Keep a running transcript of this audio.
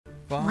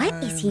What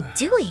is he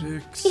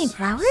doing? Eating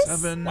flowers?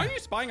 7. Why are you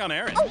spying on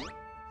Aaron? Oh,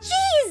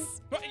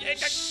 jeez!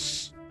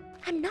 Shh.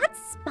 I'm not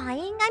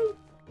spying. I'm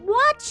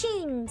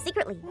watching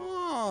secretly.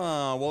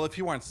 Oh, well, if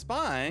you weren't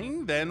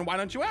spying, then why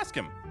don't you ask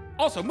him?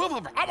 Also, move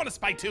over. I want to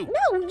spy too.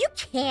 No, you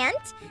can't.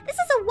 This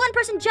is a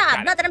one-person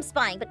job. Not that I'm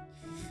spying, but...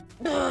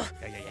 Ugh.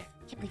 Yeah.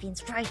 Can't believe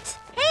Ian's right.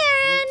 Hey,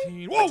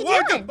 Aaron! 14. Whoa,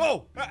 What you doing?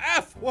 Oh,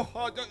 F. Whoa,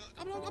 I'm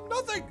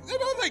nothing.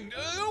 Nothing.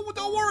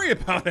 Don't worry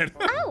about it.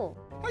 Oh.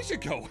 I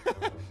should go.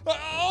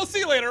 I'll see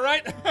you later,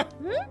 right?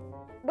 Where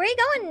are you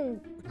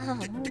going? Oh,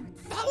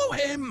 Follow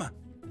him.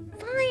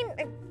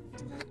 fine.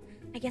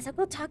 I guess I'll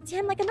go talk to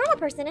him like a normal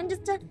person and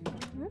just,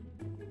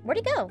 Where'd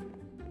he go?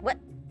 What?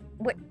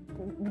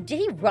 Did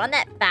he run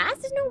that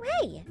fast? There's no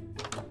way.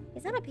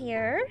 He's not up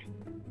here.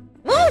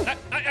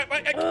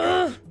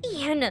 Move!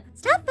 Ian,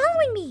 stop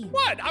following me.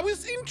 What? I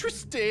was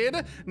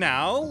interested.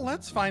 Now,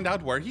 let's find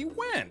out where he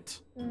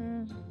went.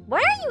 Why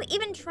are you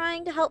even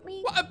trying to help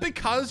me? Well,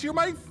 because you're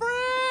my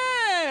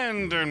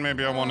friend. And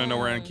maybe I want to know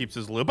where Aaron keeps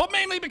his loot, but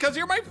mainly because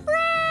you're my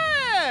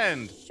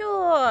friend.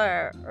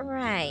 Sure,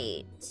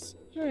 right.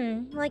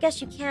 Well, I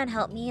guess you can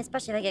help me,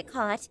 especially if I get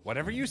caught.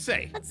 Whatever you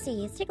say. Let's see,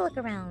 let's take a look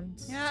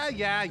around. Yeah.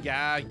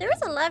 There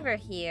is a lever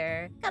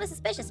here. Kinda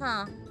suspicious,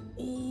 huh?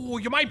 Ooh,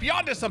 you might be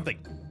onto something.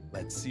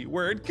 Let's see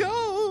where it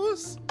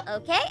goes.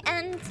 Okay,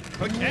 and...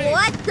 Okay.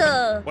 What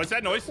the? What's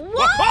that noise?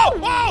 Whoa!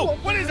 Whoa!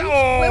 What is that?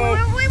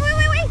 Oh!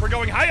 Wait. We're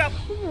going high up.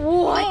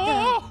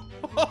 What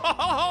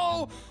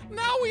Oh,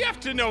 now we have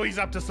to know he's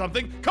up to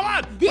something. Come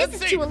on, the? let's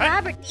This is see. too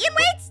elaborate. Ian,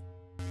 wait!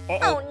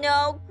 Uh-oh. Oh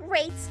no,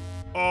 great.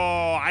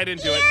 Oh, I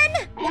didn't do it.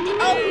 Ian!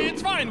 Oh,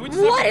 it's fine. We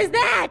just What is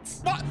that?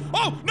 What?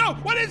 Oh, no,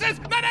 what is this?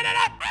 No.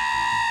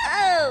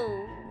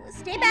 Oh,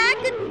 stay back.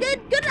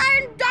 Good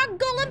iron dog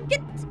golem.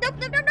 Get, nope,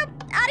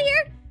 out of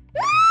here.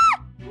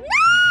 Ah! No!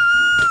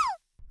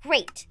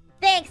 Great.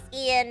 Thanks,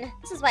 Ian.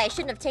 This is why I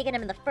shouldn't have taken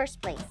him in the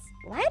first place.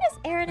 Why does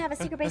Aaron have a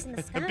secret base in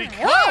the sky?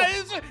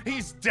 Because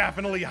he's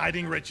definitely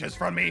hiding riches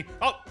from me.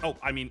 Oh,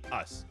 I mean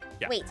us.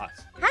 Yeah, Wait, us.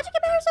 how'd you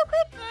get here so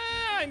quick?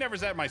 I never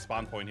set my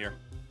spawn point here.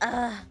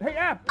 Hey,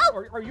 F.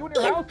 Oh, Are you in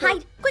your Ian, house?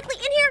 hide quickly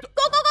in here.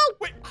 Go.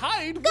 Wait,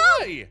 hide? Go.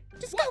 Why?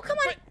 Just go, come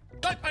on. Wait,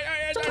 Don't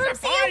let him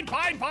see you.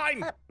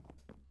 Fine.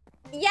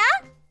 Yeah?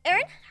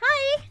 Aaron,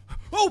 hi.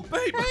 Oh,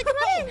 babe. Hi, come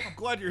on in. I'm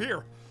glad you're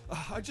here.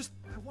 I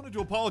wanted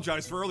to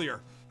apologize for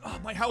earlier.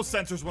 My house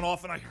sensors went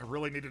off and I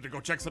really needed to go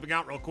check something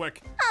out real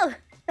quick. Oh,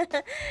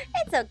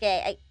 it's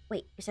okay.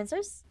 Wait, your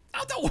sensors?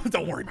 Oh,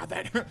 don't worry about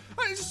that.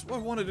 I just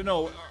wanted to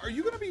know, are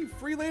you going to be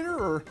free later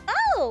or?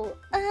 Oh,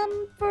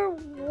 for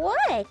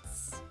what?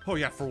 Oh,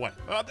 yeah, for what?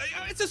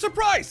 It's a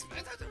surprise.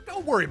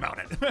 Don't worry about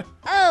it.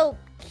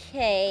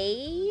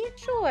 Okay,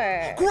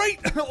 sure. Great.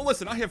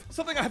 Listen, I have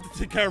something I have to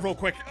take care of real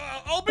quick.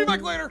 I'll be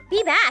back later.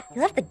 Be back.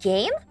 You left the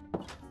game?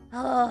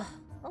 Oh,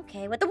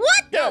 okay. What the?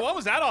 Yeah, what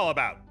was that all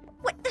about?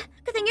 What?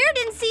 Good thing Aaron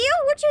didn't see you.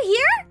 Weren't you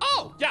here?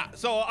 Oh, yeah,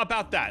 so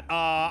about that.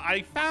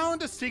 I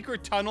found a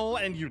secret tunnel,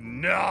 and you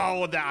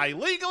know that I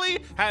legally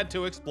had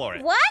to explore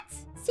it. What?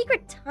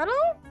 Secret tunnel?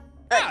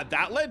 Yeah,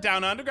 that led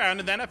down underground,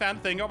 and then I found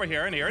a thing over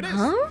here, and here it is.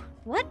 Huh?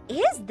 What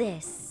is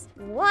this?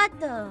 What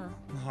the?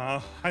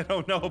 I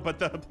don't know, but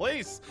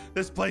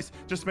this place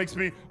just makes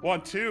me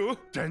want to.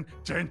 Ian,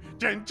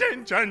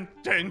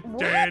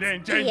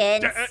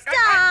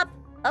 stop.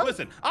 Oh,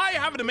 Listen, I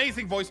have an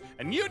amazing voice,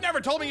 and you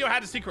never told me you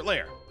had a secret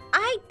lair.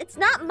 it's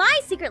not my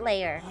secret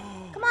lair.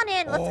 Come on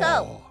in, let's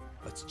go.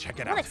 Let's check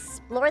it I want out. to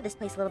explore this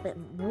place a little bit.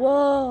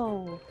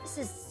 Whoa, this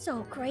is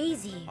so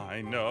crazy.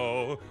 I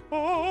know.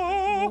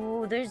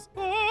 Oh, there's...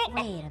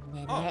 Wait a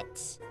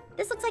minute.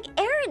 This looks like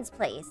Aaron's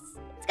place.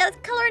 It's got its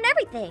color and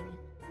everything.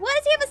 Why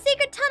does he have a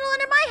secret tunnel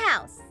under my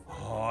house?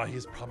 Oh,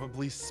 he's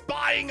probably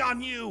spying on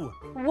you.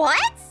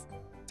 What?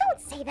 Don't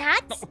say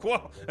that.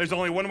 Well, there's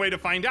only one way to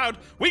find out.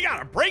 We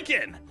gotta break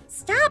in.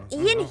 Stop,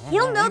 Ian.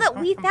 He'll know that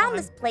we found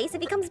this place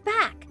if he comes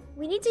back.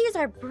 We need to use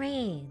our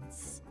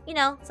brains. You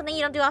know, something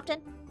you don't do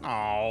often.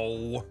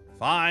 Oh,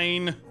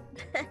 fine.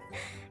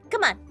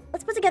 Come on,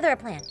 let's put together a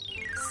plan.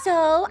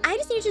 So, I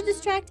just need you to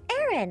distract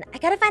Aaron. I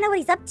gotta find out what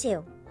he's up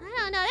to. I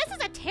don't know, this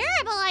is a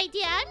terrible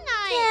idea. I'm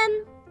not...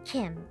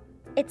 Kim,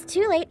 it's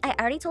too late. I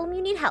already told him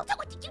you need help.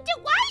 What did you do?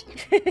 What?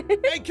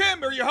 Hey,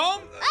 Kim, are you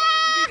home?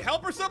 You need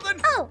help or something?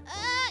 Oh,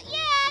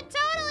 Yeah,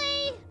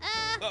 totally.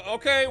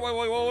 Okay,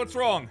 what's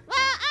wrong? Well,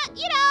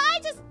 you know, I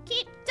just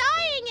keep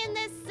dying in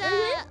this,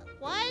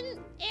 one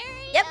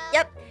area.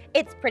 yep.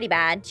 It's pretty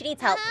bad. She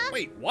needs help.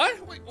 Wait,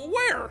 what? Wait,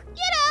 where?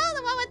 You know,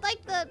 the one with,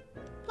 like, the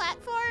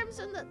platforms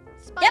and the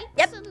spikes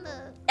Yep. and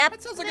the...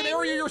 That sounds like an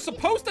area you're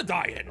supposed to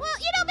die in. Well,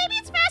 you know, maybe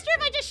it's faster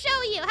if I just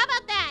show you. How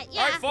about that?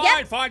 Yeah. All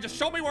right, fine. Just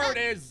show me where it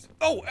is.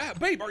 Oh,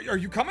 babe, are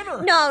you coming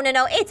or? No.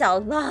 It's a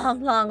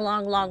long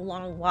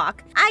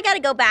walk. I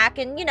gotta go back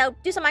and,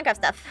 do some Minecraft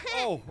stuff.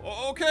 Oh,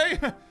 okay.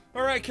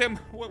 All right, Kim,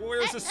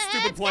 where's this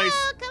stupid place?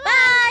 Come on.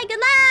 Bye, good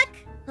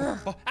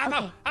luck.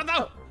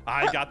 Aphmau,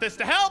 I got this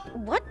to help.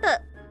 What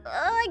the?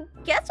 I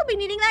guess we'll be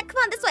needing that. Come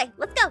on, this way.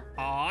 Let's go.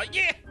 Aw,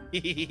 yeah.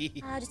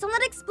 Just don't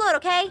let it explode,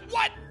 okay?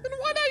 What? Then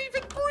why'd I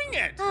even bring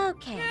it?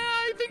 Okay. Yeah,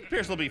 I think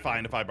Pierce will be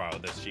fine if I borrow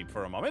this sheep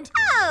for a moment.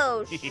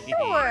 Oh,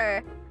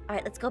 sure. All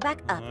right, let's go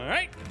back up. All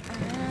right.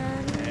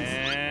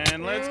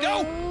 And let's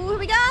go. Here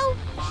we go.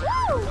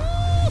 Woo.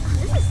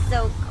 This is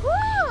so cool.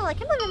 I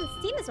can't believe I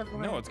haven't seen this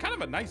before. No, it's kind of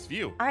a nice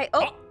view. All right.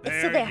 Oh, it's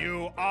still there.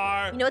 You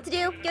are. You know what to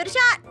do. Give it a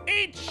shot.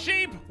 Eat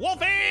sheep,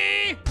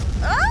 Wolfie!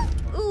 Oh.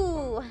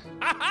 Ooh.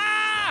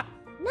 Ha-ha!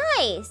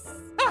 Nice.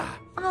 Ah.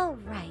 All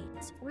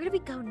right. Where do we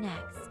go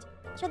next?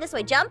 Try this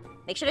way. Jump.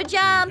 Make sure to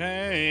jump.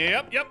 Okay,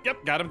 yep.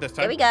 Got him this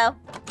time. There we go.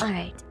 All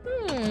right.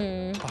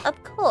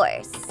 Of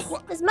course.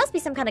 This must be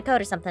some kind of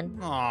code or something.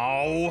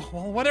 Oh,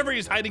 well, whatever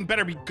he's hiding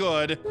better be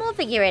good. We'll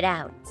figure it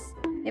out.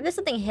 Maybe there's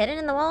something hidden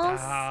in the walls?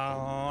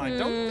 I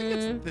don't think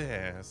it's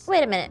this.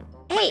 Wait a minute.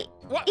 Hey,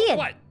 What? Ian.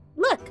 What?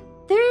 Look.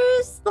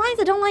 There's lines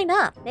that don't line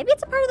up. Maybe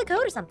it's a part of the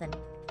code or something.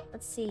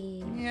 Let's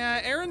see.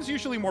 Yeah, Aaron's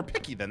usually more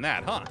picky than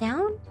that, huh?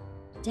 Down?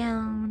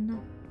 Down.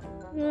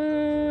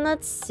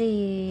 Let's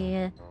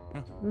see.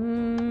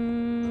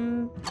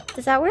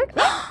 Does that work?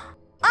 Oh,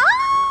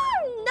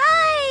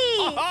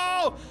 nice!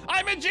 Oh,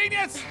 I'm a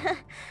genius!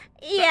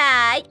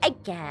 Yeah, I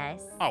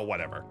guess. Oh,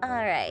 whatever. All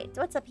right,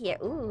 what's up here?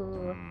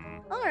 Ooh.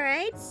 All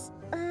right.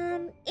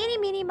 Eeny,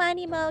 meeny,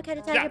 miny, mo,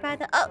 cat, tiger,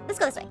 python. Oh, let's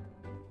go this way.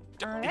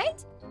 All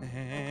right.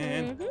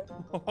 And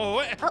oh,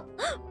 Oh,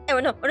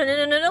 no. Oh,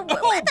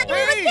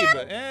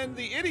 Babe, and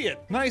the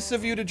idiot. Nice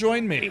of you to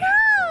join me.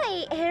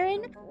 Hi,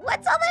 Aaron.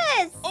 What's all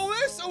this? Oh,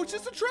 it's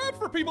just a trap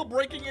for people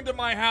breaking into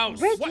my house.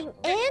 Breaking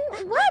in?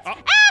 What? Oh,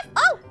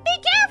 be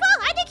careful!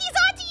 I think he's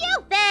onto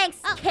you! Thanks,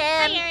 Oh, Kim.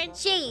 hi, Aaron.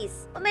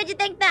 Jeez, what made you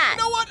think that?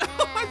 You know what?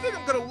 I think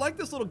I'm gonna like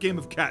this little game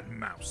of cat and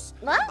mouse.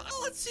 What?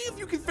 Let's see if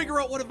you can figure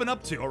out what I've been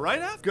up to, all right,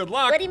 Aph? Good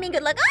luck. What do you mean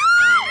good luck?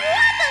 Oh, what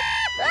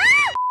the?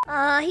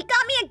 He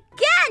got me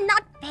again!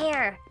 Not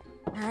fair.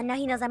 Now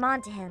he knows I'm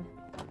onto him.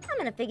 I'm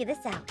gonna figure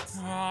this out.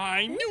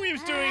 I knew he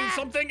was doing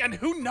something, and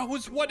who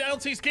knows what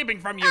else he's keeping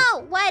from you.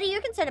 Oh, what are you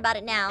concerned about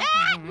it now?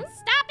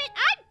 Stop it!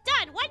 I'm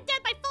done! One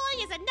dead by fooling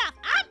is enough!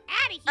 I'm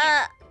out of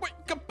here! Wait,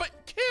 but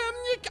Kim,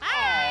 you...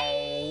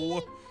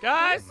 Oh.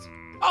 Guys!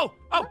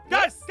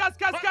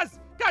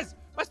 Guys!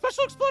 My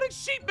special exploding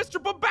sheep, Mr.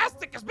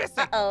 Bombastic, is missing.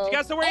 Uh-oh. Do you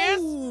guys know where he is?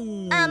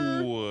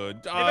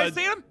 Anybody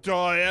see him?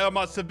 It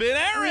must have been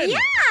Aaron.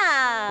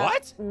 Yeah!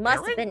 What?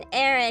 Must have been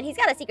Aaron. He's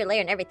got a secret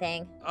lair and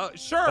everything.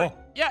 Sure. Oh.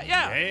 Yeah.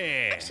 Yeah.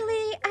 Actually,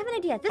 I have an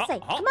idea. This way.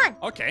 Uh-huh. Come on.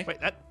 Okay. Wait,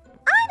 that...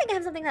 I think I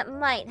have something that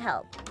might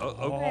help.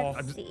 Oh.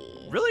 Let's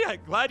see. Really? I'm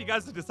glad you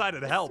guys decided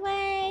to help. This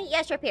way.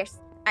 Yeah, sure, Pierce.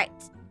 All right.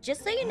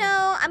 Just so you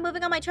know, I'm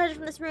moving all my treasure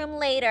from this room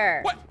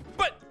later. What?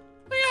 But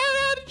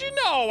how did you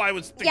know I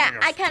was thinking Yeah,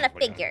 of I kind of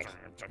something? figured.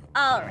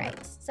 All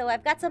right. So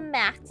I've got some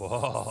masks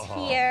Whoa.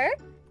 here.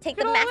 Take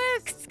the Look at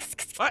all masks.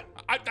 What?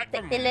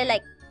 They look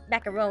like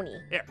macaroni.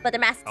 Here. But they're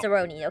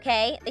masks-aroni,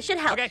 okay? They should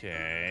help. Okay.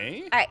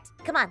 Okay. All right.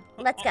 Come on.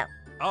 Let's go.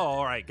 Oh,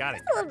 all right, got it.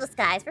 Just a little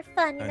disguise for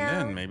fun, you And know?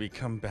 then maybe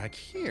come back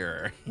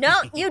here. No,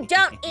 you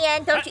don't,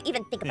 Ian. Don't you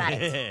even think about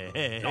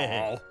it.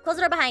 Oh. Close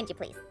the door behind you,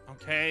 please.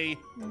 Okay.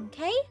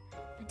 Okay.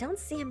 I don't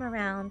see him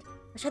around.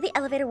 Let's try the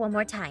elevator one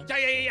more time.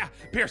 Yeah.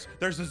 Pierce,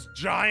 there's this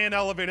giant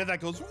elevator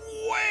that goes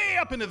way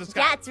up into the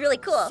sky. Yeah, it's really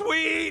cool.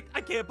 Sweet! I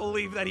can't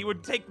believe that he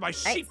would take my All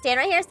right, sheep. stand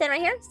right here. Stand right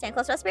here. Stand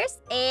close to us, Pierce.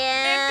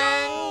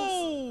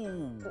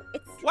 And go!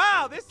 It's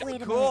Wow, this Wait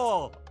is a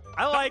cool.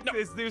 I like no.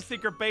 this new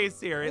secret base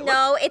here. It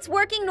no, it's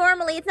working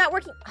normally. It's not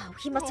working. Oh,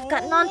 he must have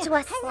gotten onto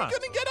us. How are we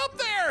gonna get up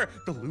there?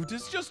 The loot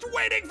is just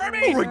waiting for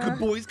me. All right, good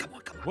boys. Come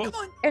on.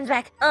 Aaron's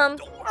back. We're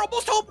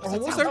almost home. We're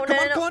almost there. Oh,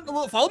 Come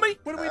on. Follow me.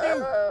 What do we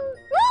do?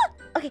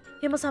 Okay,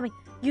 he almost saw me.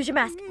 Use your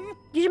mask.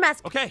 Use your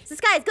mask. Okay.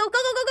 Disguise. Go.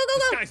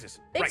 Disguises.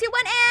 3, Right. 2,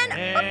 1, and...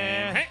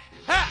 And... Hey.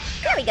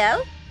 There we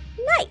go.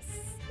 Nice.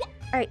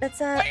 All right, let's,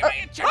 Wait,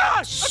 check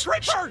Ah, it. a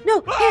creeper!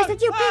 No, Pierce,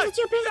 it's you. Ah, Pierce, it's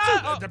you.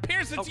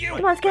 Pierce, it's you. Come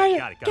on, let's get out of here.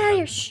 Got it. Get out of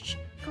here. Shh.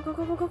 Go. I'm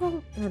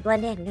gonna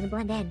blend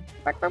in.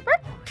 Bark. We're gonna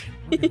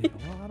eat a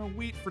lot of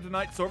wheat for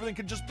tonight, so everything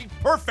can just be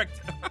perfect.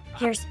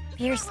 Pierce.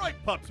 All right,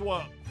 pups.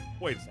 Well,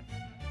 wait a second.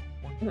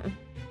 Mm-mm.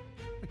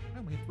 I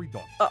only had 3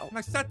 dogs, Uh-oh. and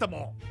I set them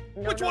all.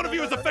 No, Which no, one no, of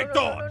you no, is a no, fake no,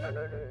 dog? no.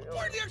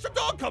 Where'd the extra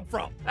dog come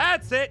from?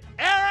 That's it.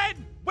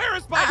 Aaron, where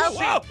is my Uh-oh.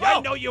 sheep? Whoa. I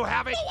know you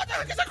have it. Oh, what the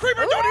heck is a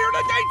creeper doing here in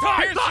the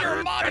daytime? Pierce,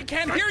 your mommy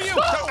can't hear you.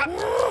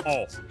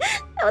 Oh.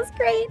 That was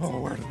great. Oh,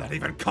 where did that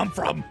even come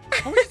from?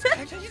 Oh,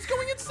 he's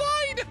going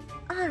inside.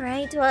 All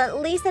right, well,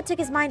 at least that took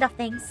his mind off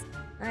things.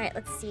 All right,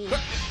 let's see.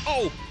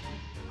 Oh.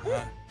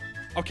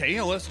 Okay,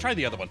 let's try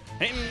the other one.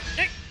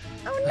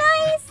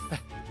 Oh, nice.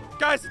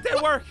 Guys, it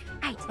didn't work.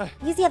 All right,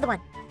 use the other one.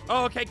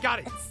 Oh, okay, got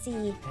it. Let's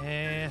see.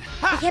 And...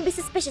 We can't be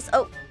suspicious.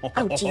 Oh,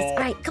 jeez. All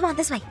right, come on,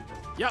 this way.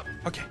 Yep.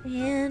 Okay.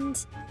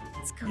 And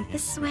let's go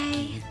this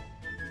way.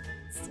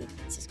 Let's see.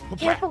 Just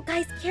careful,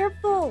 guys,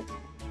 careful.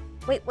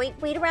 Wait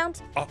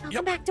around. Oh, I'll yep.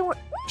 come back. Don't worry.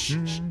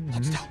 Shh.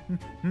 Hold still.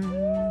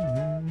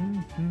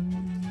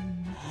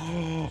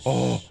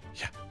 Oh,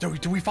 yeah.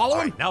 Do we follow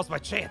him? Now's my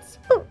chance.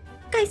 Ooh,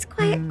 guys,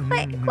 quiet.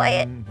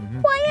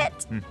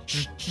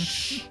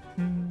 Shh.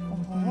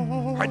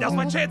 All right, now's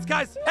my chance,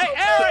 guys. Hey,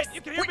 Aaron,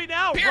 you can hear me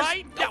now, Pierce,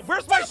 right? Yeah,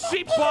 where's my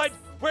sheep, bud?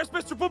 Where's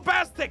Mr.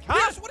 Bombastic, huh?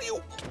 Pierce, what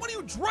are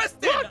you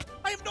dressed in?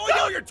 I have no idea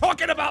what you're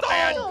talking about,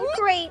 man. Oh,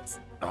 great.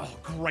 Oh,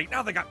 great.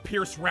 Now they got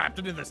Pierce wrapped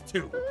into this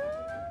too.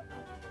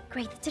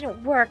 Great, that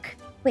didn't work.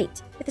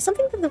 Wait, there's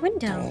something through the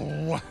window.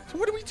 Oh,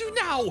 what do we do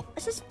now?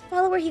 Let's just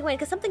follow where he went,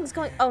 because something's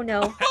going... Oh,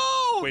 no.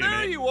 Oh, Wait a there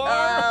minute. you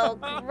are.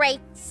 Oh, great.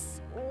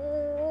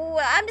 Ooh,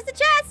 I'm just a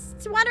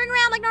chest, wandering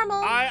around like normal.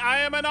 I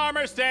am an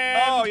armor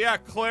stand. Oh, yeah,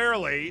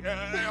 clearly.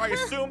 I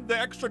assume the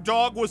extra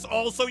dog was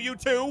also you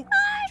two?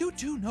 You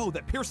do know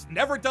that Pierce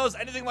never does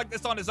anything like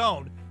this on his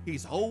own.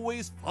 He's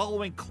always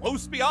following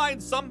close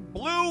behind some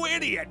blue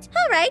idiot.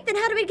 All right, then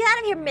how do we get out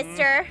of here,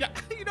 mister? Yeah,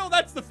 you know,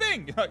 that's the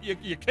thing.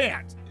 You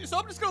can't. So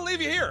I'm just gonna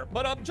leave you here.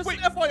 But just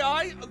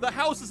FYI, the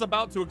house is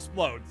about to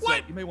explode. So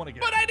What? you may want to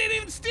get But I didn't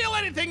even steal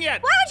anything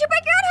yet. Why would you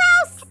break your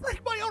own house?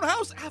 break my own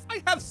house.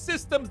 I have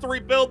systems to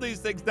rebuild these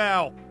things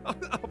now.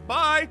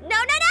 Bye. No, no,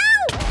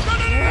 no! No,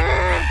 no,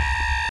 no, no.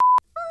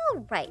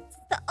 All right,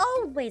 the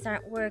old ways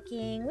aren't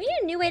working. We need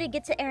a new way to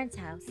get to Aaron's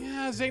house.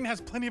 Yeah, Zane has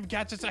plenty of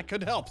gadgets that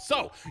could help.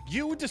 So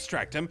you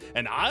distract him,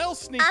 and I'll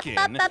sneak Up, in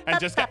up, up, and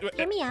up, just up.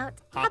 Hear me out.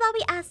 Huh? How about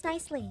we ask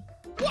nicely?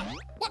 What?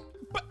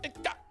 But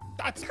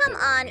that's Come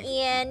on,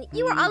 Ian.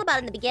 You were all about it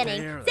in the beginning.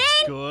 There, Zane,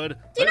 that's good.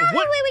 do you know any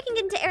What? way we can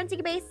get into Aaron's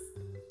secret base?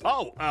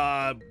 Oh,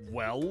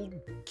 well,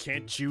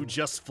 can't you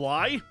just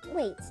fly?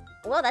 Wait.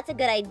 Well, that's a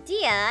good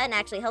idea and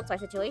actually helps our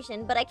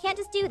situation, but I can't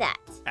just do that.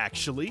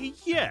 Actually,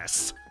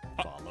 yes.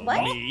 Follow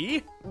what?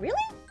 me. Really?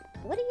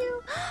 What do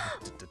you...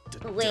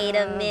 Wait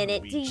a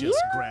minute, We do just you?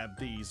 grab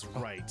these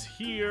right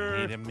here.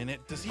 Wait a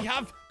minute. Does he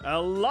have?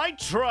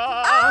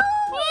 Elytra! Oh,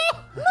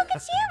 look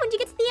at you when you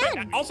get to the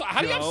end. Also,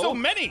 how do you have so No.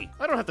 many?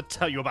 I don't have to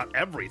tell you about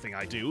everything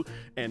I do.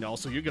 And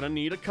also, you're gonna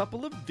need a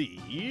couple of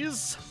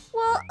these.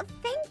 Well,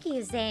 thank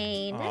you,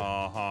 Zane.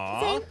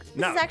 Zane, this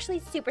Now- is actually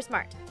super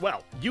smart.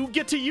 Well, you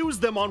get to use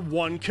them on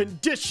one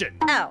condition.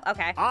 Oh,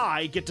 okay.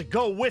 I get to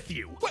go with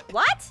you. What?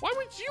 Why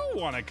would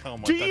you want to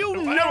come with Do us?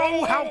 you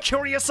know how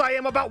curious I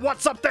am about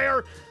what's up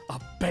there? A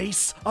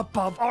base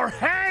above our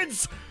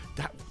heads!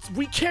 That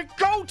we can't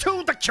go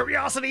to! The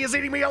curiosity is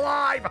eating me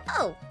alive!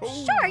 Oh,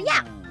 sure,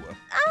 yeah.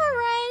 All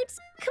right.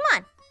 Come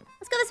on.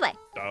 Let's go this way.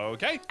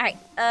 Okay. All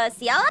right.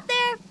 See y'all up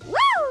there.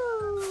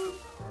 Woo!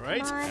 All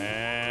right. Come on.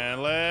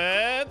 And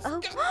let's Oh.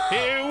 go.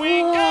 Here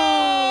we Whoa,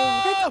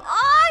 go. That's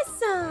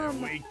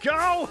awesome. We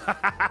go!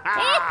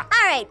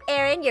 All right,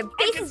 Aaron, your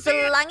base can is see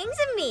it. belonging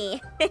to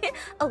me.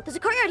 Oh, there's a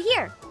courtyard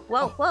here.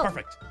 Whoa, whoa.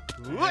 Perfect.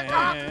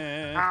 Ah,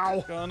 And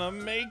ow. Gonna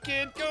make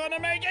it. Gonna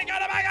make it.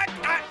 Ow,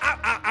 ow,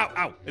 ow, ow,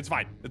 ow. It's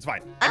fine. It's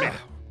fine. I made it.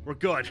 We're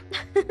good.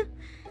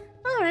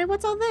 All right,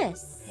 what's all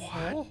this?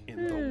 What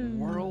in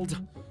the world?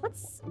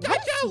 What's Yeah,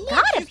 he look, got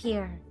up he's-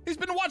 here? He's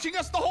been watching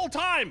us the whole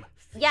time.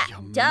 Yeah,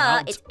 The duh,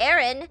 amount- it's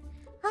Aaron.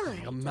 Oh,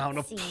 The amount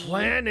of let's see.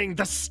 planning,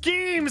 the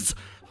schemes!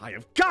 I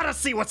have gotta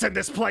see what's in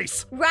this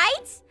place!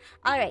 Right?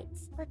 All right,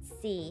 let's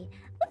see.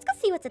 Let's go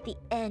see what's at the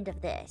end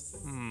of this.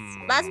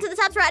 Blast to the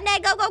top, rotten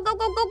egg. Go, go, go,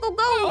 go, go, go,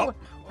 go.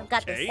 I've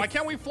got this. okay. Why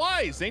can't we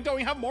fly? Zane, don't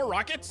we have more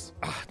rockets?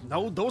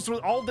 No, those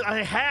were all that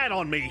I had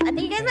on me. I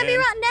think you guys might be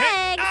rotten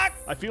eggs.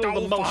 I feel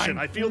the motion,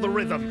 I feel the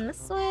rhythm.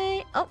 This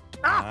way. Oh,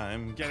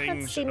 I'm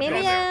getting. let's see.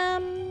 Maybe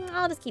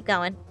I'll just keep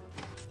going.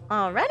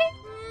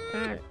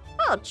 Alrighty.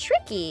 Oh,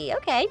 tricky.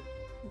 Okay.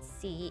 Let's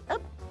see.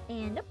 Up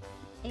and up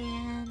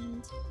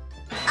and.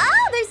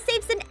 Oh, there's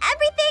safes and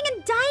everything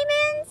and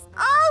diamonds.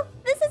 Oh,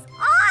 this is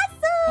awesome.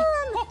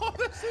 Oh,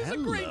 this is a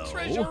great Hello.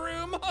 treasure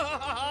room.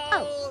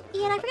 Oh,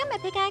 Ian, I forgot my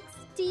pickaxe.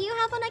 Do you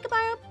have one I could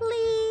borrow,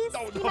 please?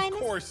 Oh, Do you mind of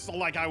this? course,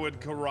 like I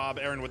would rob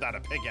Aaron without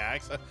a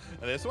pickaxe.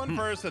 This one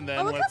first, and then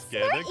Oh, look let's how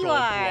get a smart gold you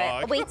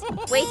are. block.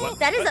 Wait,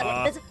 that is a.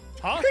 That's a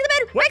Huh? clear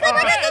the bed. What? Right, clear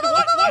the bed. Ed, Go, go,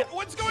 go, go, go.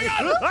 what's going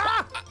on?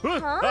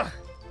 Huh?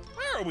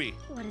 Where are we?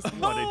 What is this?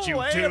 What did you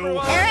Oh, hey, do?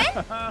 everyone.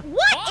 Aaron,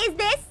 what is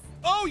this?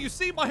 Oh, you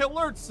see my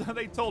alerts.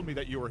 They told me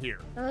that you were here.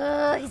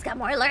 He's got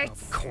more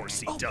alerts. Of course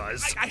he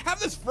does. I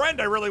have this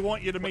friend I really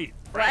want you to meet.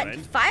 What?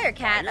 Friend? Fire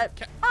cat.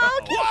 Firecat? Oh,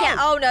 kitty cat.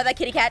 Oh no, that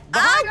kitty cat.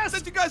 Oh,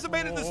 Since you guys have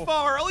made it this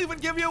far, I'll even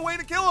give you a way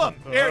to kill him.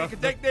 Here, you can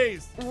take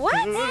these. what?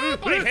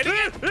 Somebody hitting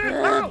it?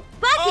 Bucket.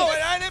 Oh,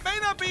 and it may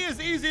not be as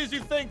easy as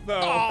you think,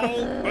 though.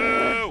 Oh,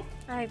 boo.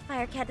 All right,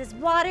 fire cat. This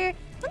water.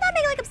 Wouldn't that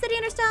make it like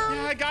obsidian or stone?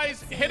 Yeah,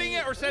 guys, hitting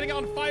it or setting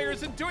on fire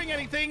isn't doing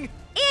anything.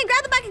 Ian,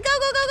 grab the bucket. Go,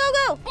 go, go,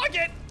 go, go.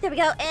 Bucket. There we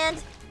go.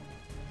 And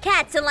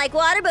cats don't like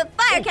water, but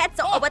fire cats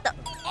don't. Oh, what the?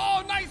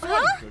 Oh, nice one.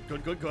 Huh?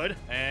 Good.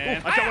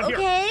 And Oh, I got one here.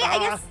 Okay, I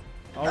guess.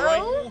 All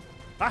right. Oh.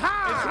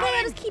 Aha! Okay,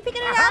 I'll just keep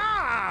picking it up.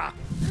 Aha!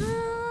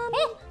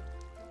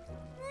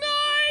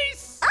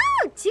 Nice.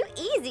 Oh, too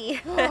easy.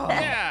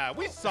 Yeah,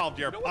 we solved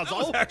your That was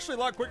puzzle. actually a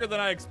lot quicker than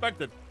I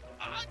expected.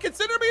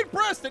 Consider me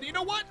impressed, and you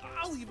know what?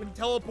 I'll even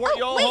teleport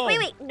you all Oh, home.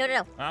 wait.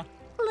 No. Huh?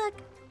 Look,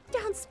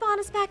 don't spawn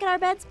us back in our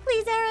beds,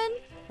 please, Aaron.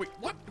 Wait,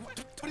 what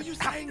are you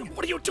saying?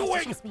 What are you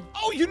doing? Trust me.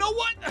 Oh, you know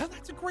what?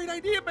 That's a great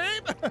idea,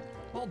 babe.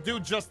 I'll do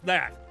just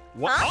that.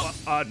 What?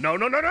 Huh? No.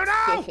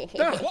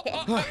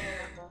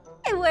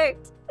 It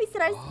worked. We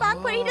set our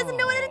spawn point. He doesn't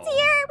know that it's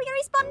here. We can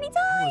respawn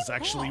anytime. That was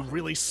actually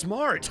really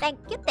smart. Thank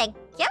you, thank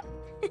you.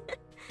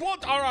 Well,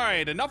 all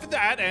right, enough of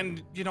that.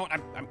 And you know what?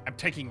 I'm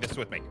taking this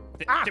with me.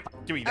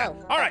 Give me that.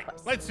 Oh, All right, of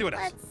course. let's do it.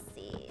 Let's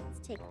see.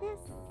 Let's take this.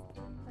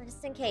 Well,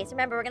 just in case.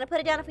 Remember, we're gonna put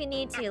it down if we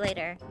need to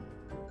later.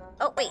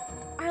 Oh wait,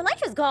 our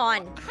Elytra's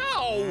gone.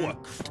 How?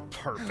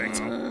 Perfect.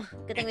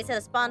 Good thing we set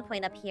a spawn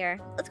point up here.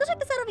 Let's go check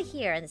this out over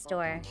here in the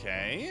store.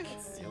 Okay.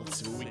 Let's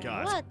see what we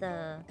got. What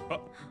the?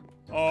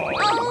 Oh,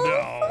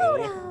 no.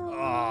 Photos.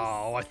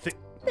 Oh, I think.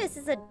 This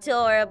is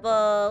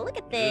adorable. Look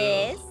at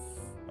this.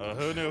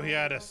 Who knew he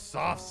had a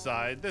soft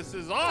side? This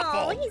is Oh,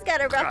 awful. he's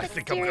got a rough I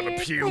think I'm gonna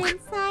exterior,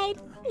 puke. plain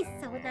inside. He's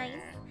so nice.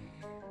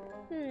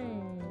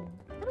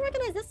 I don't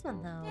recognize this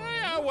one though.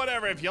 Yeah,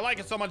 whatever. If you like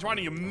it so much, why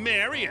don't you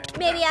marry it?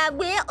 Maybe I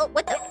will. Oh,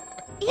 what the?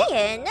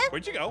 Ian.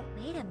 Where'd you go?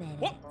 Wait a minute.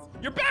 What?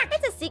 You're back.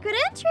 It's a secret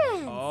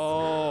entrance.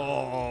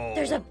 Oh.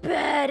 There's a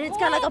bed. It's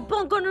got like a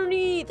bunk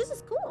underneath. This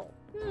is cool.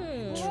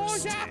 Oh,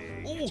 yeah.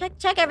 Ooh.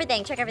 Check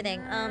everything. Check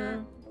everything.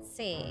 Let's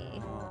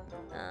see.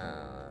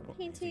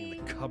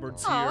 Painting.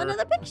 Cupboards Oh, here.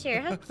 another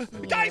picture. How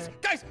cute. Guys,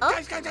 Oh.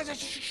 guys,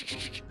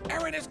 shh.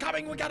 Aaron is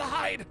coming. We gotta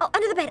hide. Oh,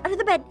 under the bed. Under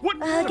the bed. What?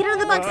 Get under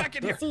the bunks. Back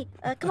in here. Let's see.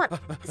 Come on.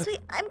 This way.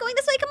 I'm going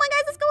this way. Come on,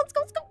 guys. Let's go. Let's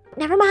go. Let's go.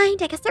 Never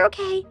mind. I guess they're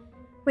okay.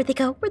 Where'd they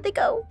go? Where'd they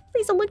go?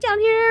 Please don't look down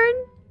here,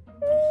 Aaron.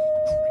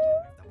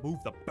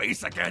 Move the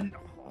base again.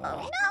 Oh no,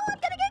 I'm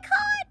gonna get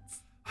caught.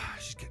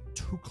 She's getting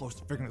too close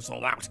to figuring this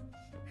all out.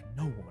 And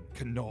no one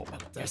can know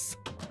about this.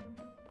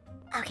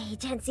 Okay, you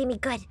didn't see me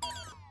good.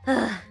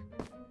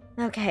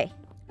 Okay.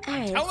 All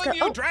right. let's Telling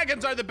go. you,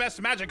 dragons are the best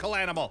magical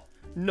animal.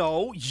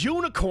 No,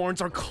 unicorns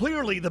are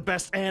clearly the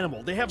best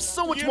animal. They have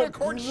so much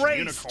Unicorn, more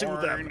grace to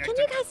unicorn. them. Can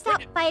you guys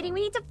stop fighting?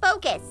 We need to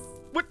focus.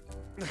 What?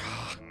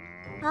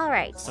 All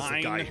right. This is a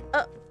Fine. guy.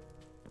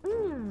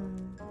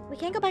 We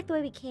can't go back the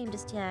way we came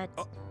just yet.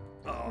 Oh.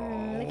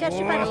 We gotta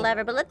should find a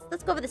lever, but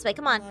let's go over this way.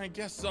 Come on. I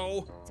guess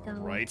so. Let's go.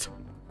 Right.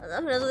 Who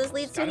knows where this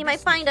leads to? Gotta He be might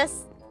find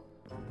us.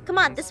 Come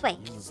on, this way.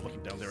 I was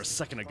looking down there a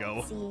second ago.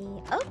 Let's see.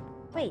 Oh,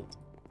 wait.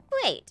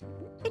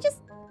 It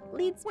just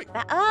leads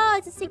back. Oh,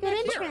 it's a secret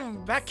entrance.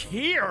 Back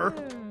here?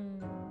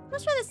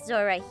 Let's try this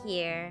door right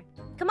here.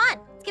 Come on,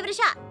 let's give it a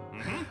shot.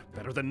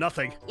 Better than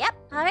nothing. Yep.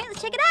 All right, let's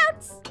check it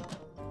out.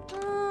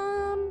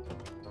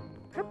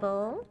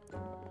 Purple.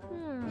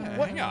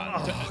 Hang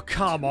on. Oh,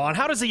 come on.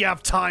 How does he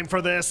have time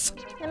for this?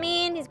 I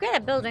mean, he's great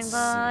at building,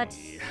 but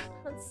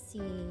let's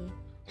see.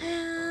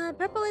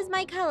 Purple is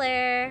my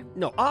color.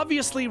 No,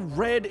 obviously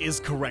red is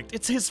correct.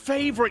 It's his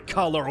favorite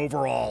color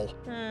overall.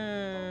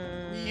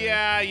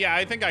 Yeah,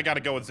 I think I gotta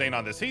go with Zane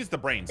on this. He's the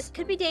This brains.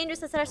 could be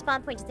dangerous. Let's set our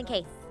spawn point just in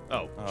case.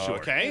 Oh, sure.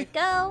 Okay. Go.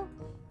 All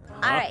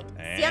right.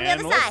 See you on the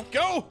other And let's side.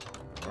 go. All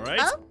right.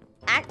 Oh.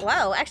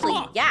 Whoa.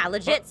 Actually, yeah,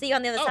 legit. See you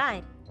on the other Oh.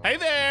 side. Hey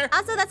there.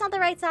 Also, that's not the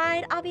right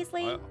side,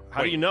 obviously.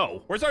 How do you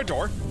know? Where's our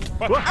door?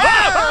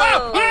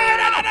 Oh!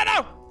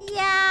 No.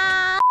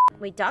 Yeah.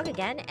 Wait, dog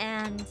again,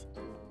 and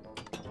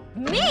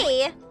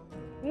me?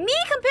 Me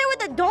compare with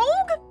the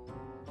dog?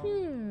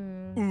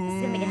 This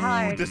is gonna make it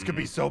hard. This could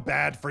be so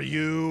bad for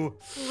you.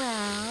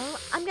 Well,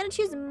 I'm gonna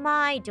choose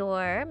my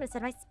door. I'm gonna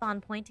set my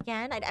spawn point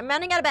again. I'm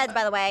running out of beds,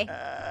 by the way.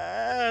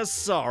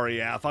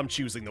 Sorry, Aph. I'm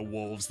choosing the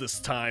wolves this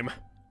time.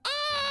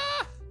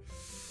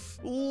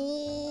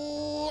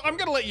 I'm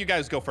gonna let you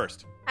guys go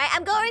first. All right,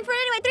 I'm going for it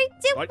anyway. 3,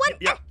 2, What? 1.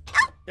 Yeah.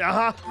 Oh.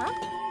 Uh-huh.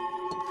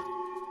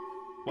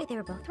 Wait, they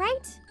were both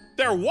right?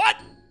 They're what?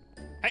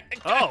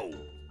 Oh.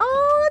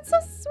 Oh, that's so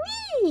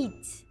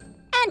sweet.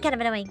 And kind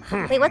of annoying.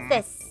 Wait, what's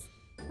this?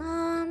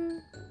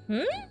 I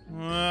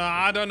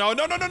don't know.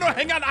 No.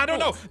 Hang on. I don't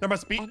know. There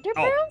must be. Ender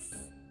pearls?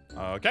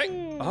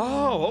 Okay.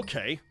 Oh,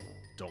 okay.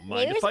 Don't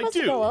mind Maybe if we're I supposed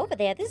to do. go over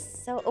there. This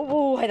is so.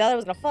 Oh, I thought it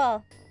was gonna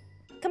fall.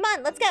 Come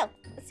on, let's go.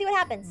 Let's see what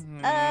happens.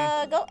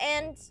 Go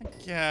and.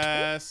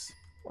 Yes.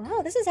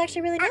 Wow, this is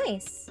actually really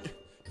nice.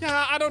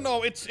 Yeah, I don't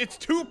know. It's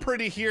too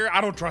pretty here.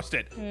 I don't trust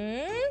it.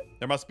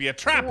 There must be a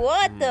trap.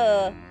 What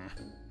the?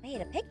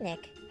 Wait, a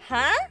picnic?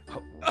 Huh?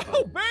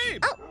 Oh,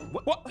 babe!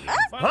 What?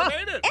 Finally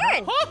made it!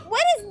 Aaron,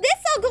 what is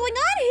this all going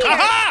on here?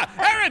 Aha!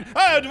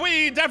 Aaron,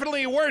 we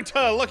definitely weren't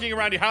looking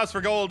around your house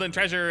for gold and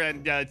treasure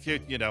and,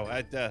 you know.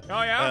 Oh,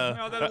 yeah?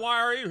 No, then why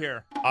are you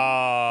here?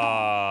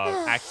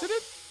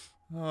 Accident?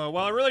 Well,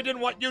 I really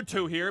didn't want you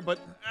two here, but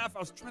Aph, I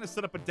was trying to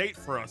set up a date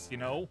for us, you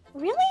know?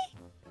 Really?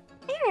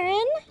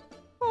 Aaron?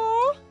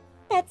 Oh,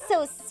 that's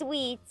so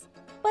sweet.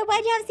 But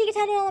why'd you have a secret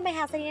tunnel all in my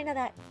house? I didn't know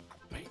that.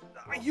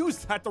 I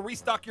used that to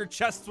restock your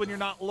chests when you're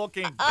not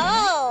looking.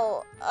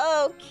 Oh,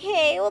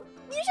 okay. Well,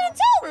 you should have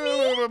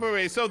told me.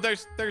 Wait. So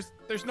there's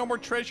no more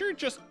treasure?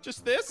 Just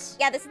this?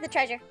 Yeah, this is the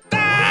treasure.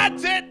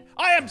 That's it!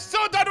 I am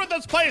so done with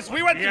this place!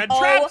 We went through Oh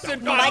traps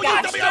and my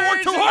gosh. I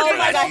worked too hard Oh for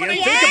my this! gosh. So many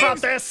Yeah. Think about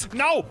things! this.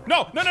 No.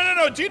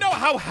 Do you know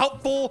how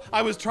helpful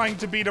I was trying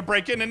to be to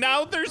break in, and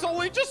now there's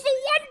only just the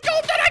one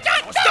gold that I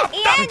got? Stop!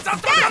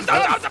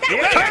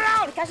 Clear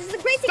out! Oh my gosh, this is a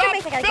great secret Stop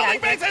base. I gotta building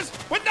get out. bases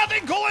with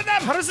nothing cool in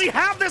them! How does he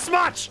have this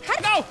much?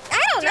 No!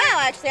 I don't know,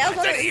 actually. I was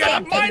Did going he to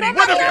have say. mining?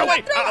 Rid of you.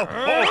 Wait! No!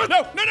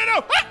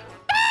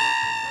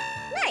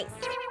 Nice.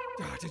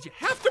 Did you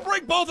have to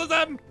break both of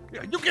them?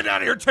 Yeah, you get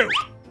out of here, too.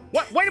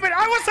 What? Wait a minute,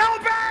 I was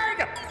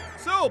helping!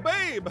 So,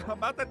 babe,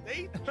 about that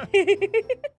date?